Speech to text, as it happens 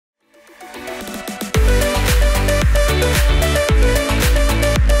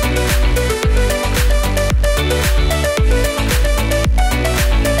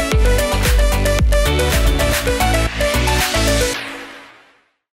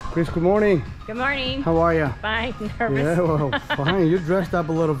Chris, good morning. Good morning. How are you? Fine. Nervous. Yeah, well, fine. You're dressed up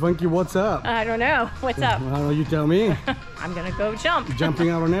a little funky. What's up? I don't know. What's up? I don't know. You tell me. I'm gonna go jump. Jumping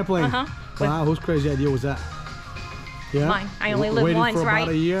out of an airplane? Uh-huh. Wow, whose crazy idea was that? Yeah? Mine. I only live once, for right?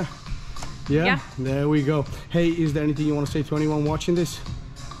 About a year? Yeah? Yeah. There we go. Hey, is there anything you want to say to anyone watching this?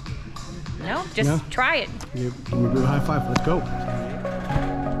 No, just try it. You do a high five. Let's go.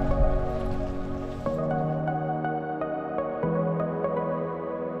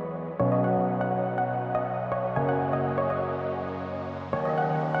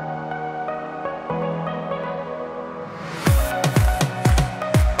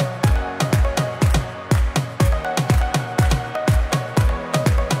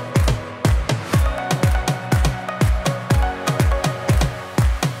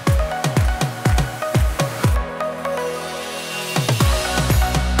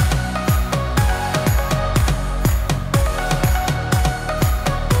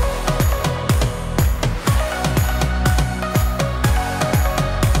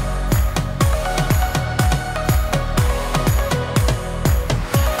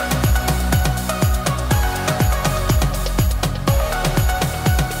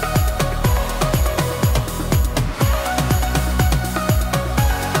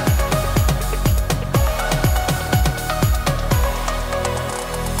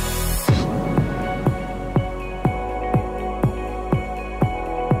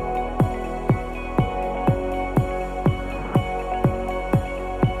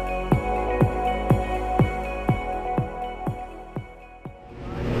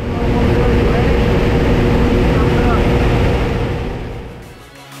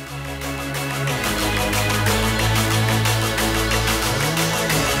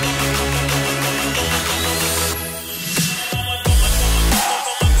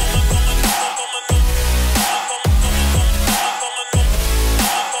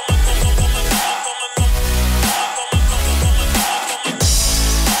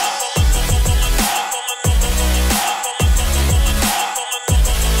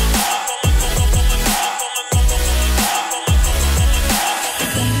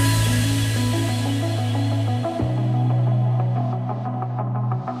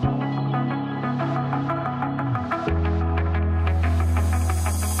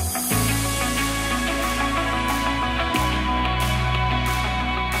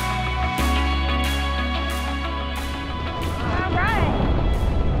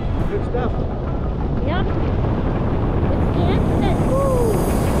 Good stuff. Yep. It's the infinite. Woo!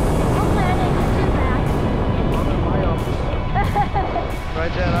 Hopefully I didn't get too bad. I'm in my office.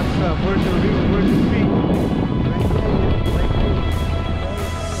 Right there, that's virtual view, virtual feet.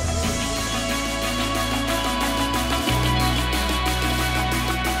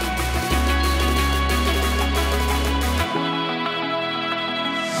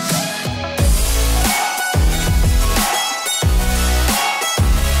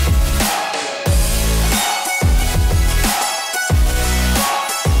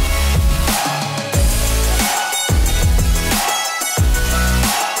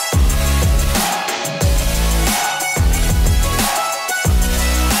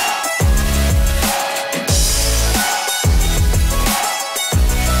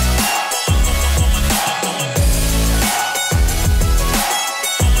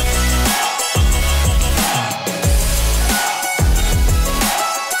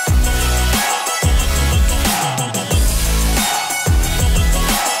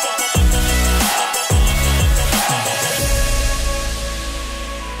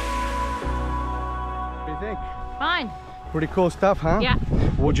 Fine. Pretty cool stuff, huh? Yeah.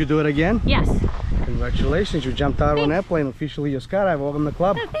 Would you do it again? Yes. Congratulations, you jumped out of an airplane, officially a skydiver. Welcome to the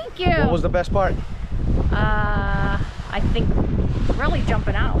club. Thank you. What was the best part? I think really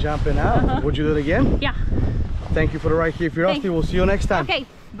jumping out. Jumping out. Would you do it again? Yeah. Thank you for the ride here, Fyrosity. We'll see you next time. Okay.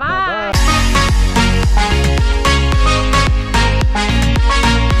 Bye. Bye.